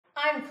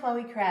I'm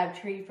Chloe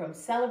Crabtree from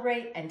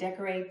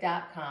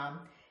CelebrateAndDecorate.com,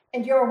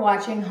 and you're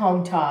watching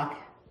Home Talk.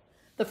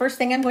 The first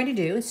thing I'm going to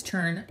do is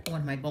turn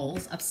one of my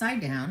bowls upside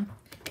down.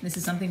 This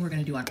is something we're going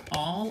to do on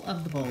all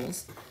of the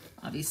bowls.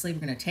 Obviously,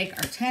 we're going to take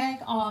our tag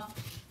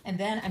off, and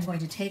then I'm going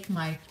to take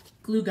my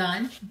glue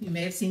gun. You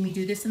may have seen me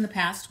do this in the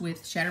past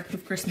with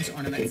shatterproof Christmas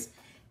ornaments.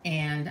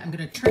 And I'm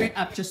going to turn it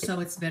up just so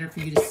it's better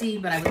for you to see,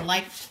 but I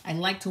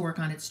like to work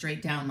on it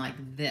straight down like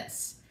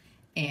this.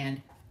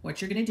 And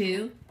what you're going to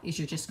do is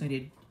you're just going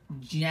to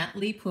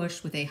gently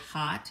push with a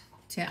high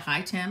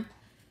temp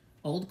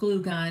old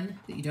glue gun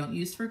that you don't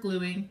use for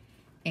gluing,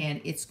 and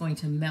it's going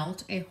to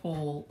melt a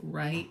hole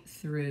right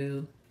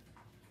through.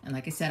 And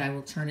like I said, I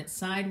will turn it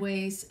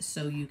sideways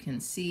so you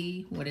can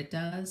see what it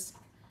does,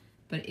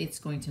 but it's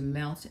going to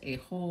melt a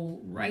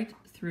hole right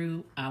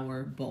through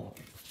our bowl.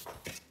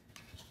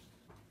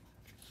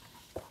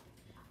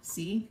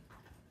 See?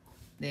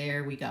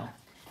 There we go.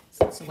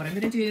 So what I'm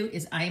going to do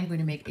is I am going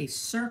to make a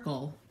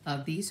circle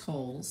of these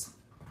holes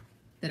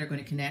that are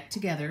going to connect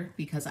together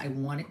because I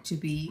want it to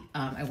be,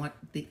 I want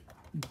the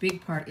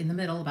big part in the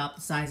middle, about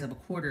the size of a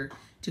quarter,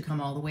 to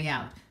come all the way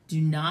out. Do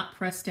not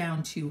press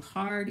down too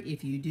hard.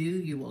 If you do,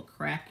 you will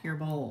crack your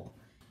bowl.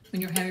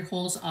 When you have your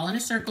holes all in a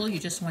circle, you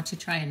just want to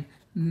try and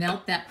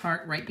melt that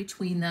part right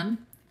between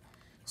them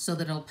so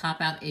that it'll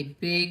pop out a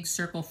big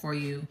circle for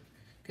you,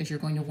 because you're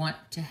going to want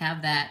to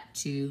have that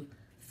to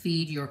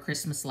feed your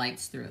Christmas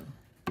lights through.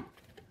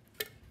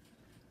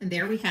 And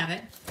there we have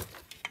it.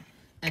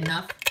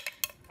 Enough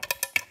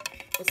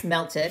was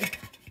melted.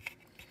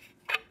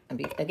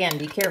 And again,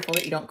 be careful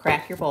that you don't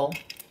crack your bowl.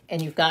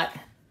 And you've got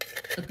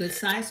a good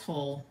size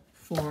hole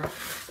for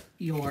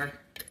your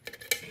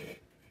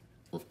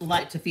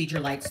light to feed your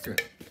lights through.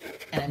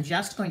 And I'm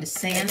just going to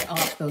sand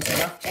off those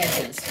rough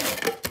edges.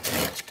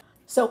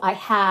 So I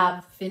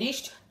have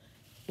finished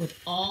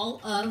with all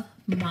of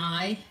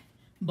my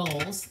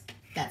bowls.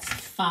 That's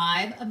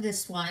 5 of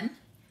this one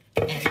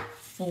and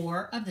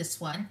 4 of this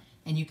one.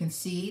 And you can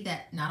see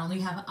that not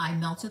only have I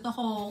melted the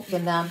hole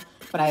in them,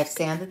 but I have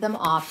sanded them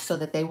off so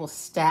that they will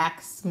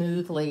stack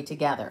smoothly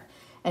together.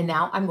 And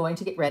now I'm going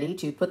to get ready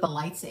to put the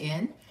lights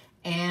in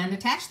and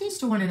attach these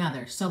to one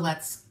another. So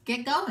let's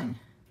get going.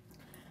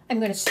 I'm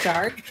going to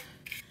start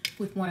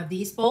with one of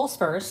these bowls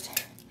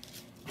first.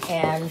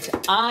 And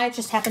I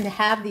just happen to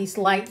have these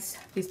lights,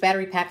 these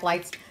battery pack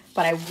lights,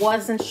 but I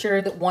wasn't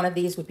sure that one of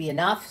these would be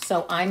enough,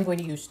 so I'm going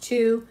to use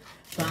 2.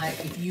 But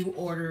if you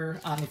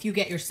order, if you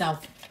get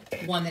yourself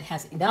one that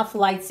has enough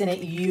lights in it,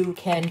 you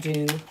can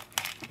do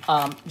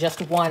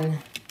just one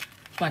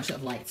bunch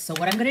of lights. So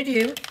what I'm going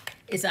to do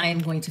is I am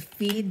going to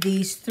feed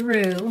these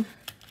through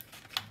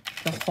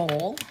the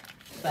hole,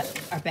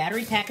 but our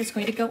battery pack is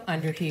going to go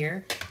under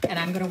here, and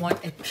I'm going to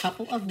want a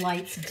couple of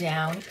lights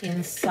down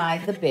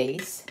inside the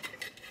base.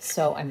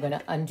 So I'm going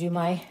to undo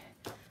my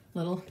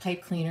little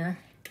pipe cleaner,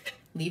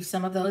 leave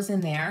some of those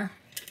in there,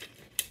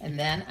 and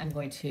then I'm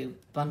going to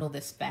bundle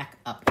this back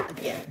up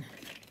again.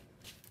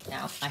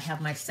 Now I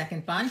have my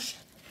second bunch.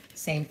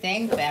 Same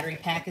thing, the battery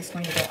pack is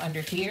going to go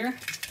under here,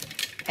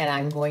 and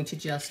I'm going to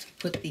just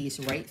put these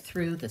right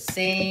through the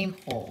same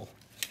hole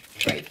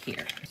right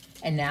here.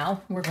 And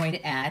now we're going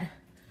to add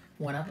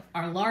one of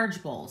our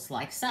large bowls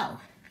like so.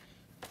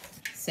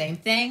 Same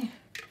thing,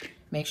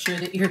 make sure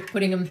that you're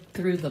putting them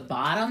through the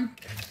bottom,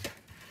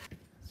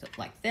 so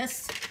like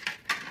this.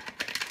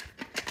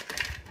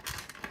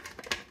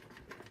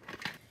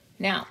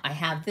 Now I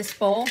have this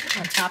bowl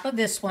on top of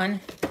this one,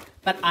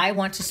 but I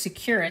want to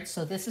secure it,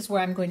 so this is where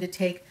I'm going to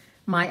take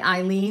my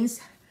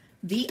Eileen's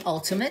The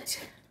Ultimate,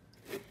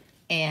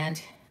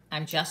 and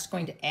I'm just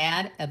going to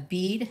add a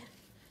bead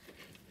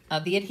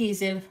of the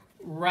adhesive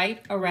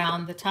right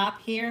around the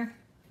top here.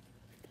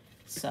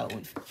 So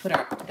we put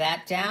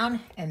that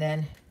down, and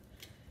then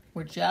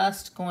we're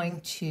just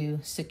going to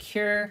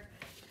secure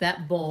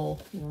that bowl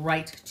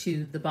right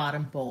to the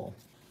bottom bowl.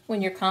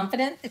 When you're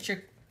confident that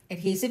your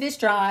adhesive is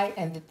dry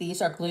and that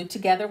these are glued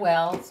together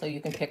well, so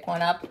you can pick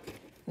one up,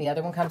 the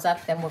other one comes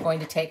up, then we're going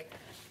to take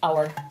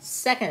our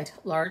second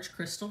large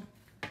crystal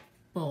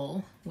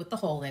bowl with the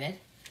hole in it,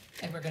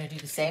 and we're going to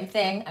do the same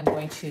thing. I'm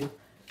going to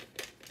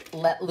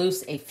let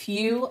loose a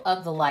few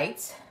of the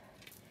lights,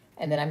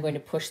 and then I'm going to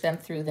push them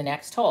through the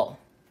next hole.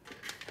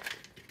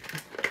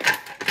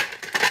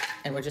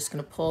 And we're just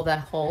going to pull that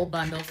whole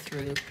bundle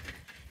through,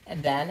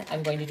 and then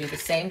I'm going to do the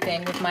same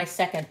thing with my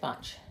second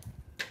bunch.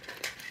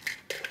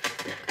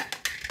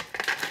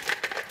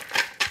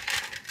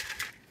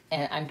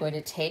 And I'm going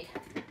to take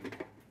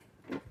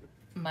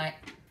my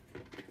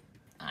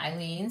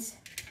Eileen's,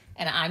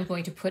 and I'm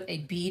going to put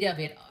a bead of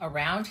it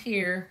around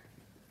here,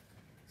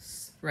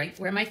 right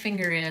where my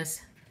finger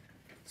is,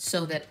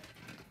 so that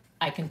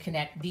I can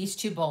connect these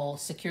 2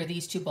 bowls, secure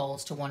these 2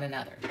 bowls to one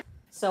another.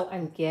 So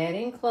I'm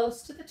getting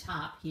close to the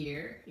top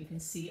here. You can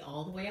see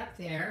all the way up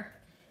there.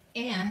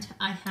 And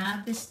I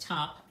have this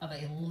top of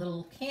a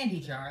little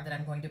candy jar that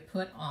I'm going to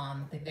put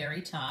on the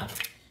very top.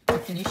 To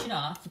finish it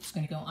off, it's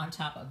going to go on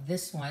top of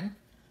this one,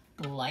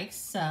 like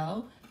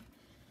so.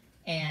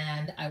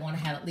 and I want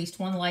to have at least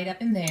one light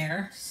up in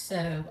there.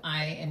 So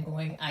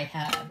I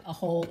have a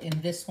hole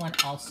in this one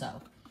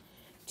also.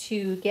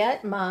 To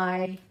get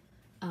my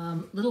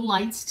little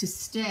lights to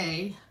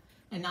stay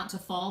and not to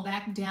fall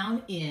back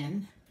down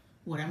in,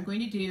 what I'm going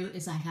to do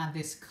is I have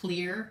this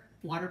clear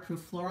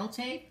waterproof floral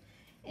tape,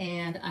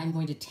 and I'm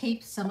going to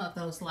tape some of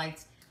those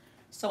lights.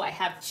 So I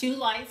have 2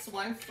 lights,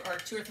 1 or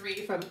 2 or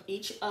 3 from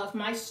each of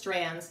my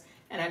strands,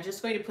 and I'm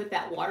just going to put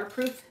that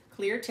waterproof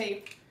clear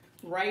tape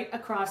right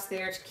across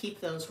there to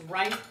keep those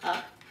right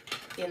up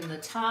in the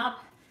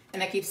top,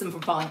 and that keeps them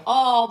from falling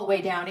all the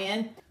way down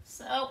in.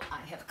 So I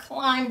have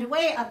climbed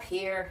way up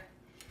here,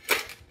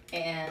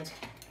 and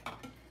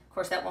of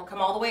course that won't come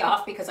all the way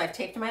off because I've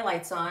taped my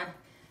lights on,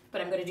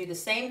 but I'm going to do the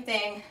same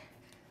thing.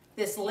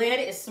 This lid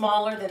is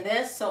smaller than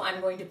this, so I'm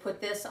going to put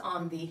this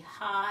on the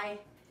high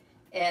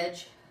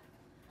edge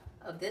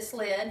of this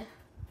lid.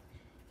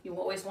 You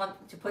always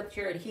want to put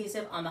your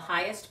adhesive on the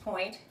highest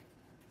point.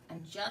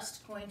 I'm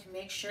just going to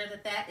make sure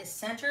that that is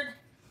centered,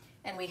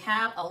 and we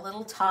have a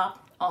little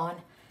top on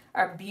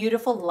our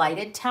beautiful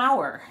lighted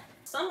tower.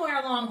 Somewhere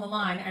along the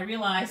line, I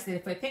realized that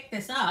if I pick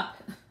this up,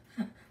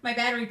 my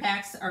battery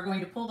packs are going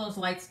to pull those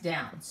lights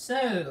down.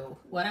 So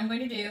what I'm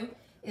going to do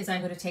is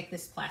I'm going to take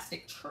this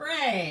plastic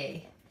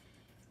tray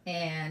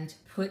and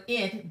put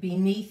it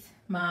beneath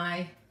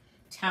my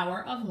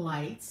tower of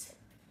lights.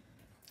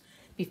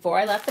 Before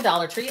I left the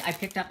Dollar Tree, I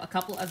picked up a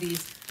couple of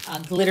these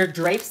glitter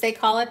drapes, they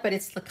call it, but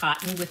it's the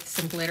cotton with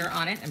some glitter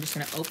on it. I'm just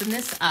going to open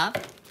this up,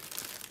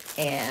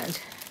 and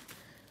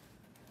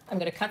I'm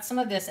going to cut some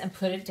of this and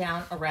put it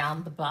down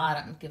around the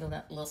bottom, give it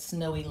that little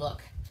snowy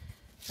look.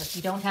 But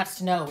you don't have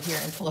snow here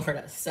in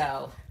Florida,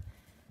 so.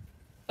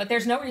 But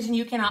there's no reason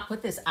you cannot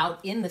put this out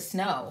in the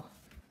snow.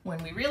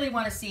 When we really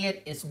want to see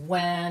it is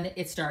when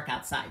it's dark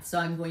outside. So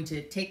I'm going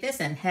to take this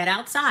and head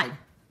outside.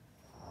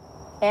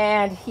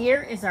 And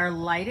here is our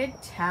lighted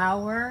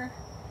tower.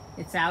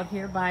 It's out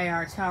here by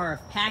our tower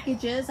of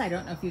packages. I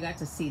don't know if you got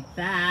to see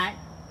that.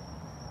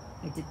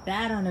 I did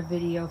that on a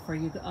video for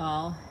you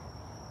all.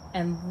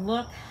 And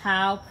look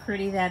how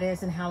pretty that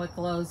is and how it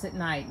glows at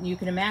night. And you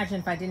can imagine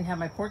if I didn't have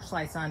my porch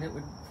lights on,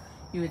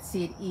 you would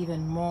see it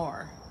even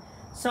more.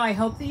 So I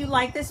hope that you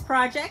like this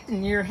project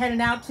and you're heading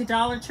out to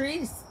Dollar Tree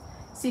to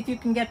see if you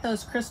can get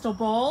those crystal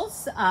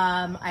bowls.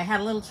 I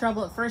had a little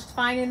trouble at first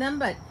finding them,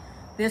 but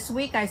this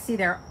week I see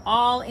they're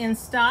all in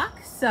stock.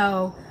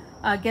 So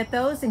get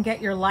those and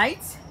get your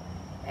lights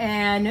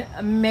and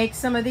make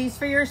some of these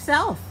for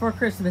yourself for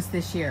Christmas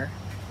this year.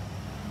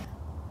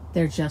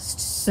 They're just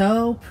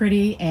so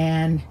pretty,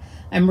 and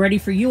I'm ready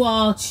for you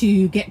all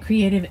to get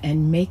creative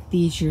and make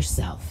these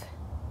yourself.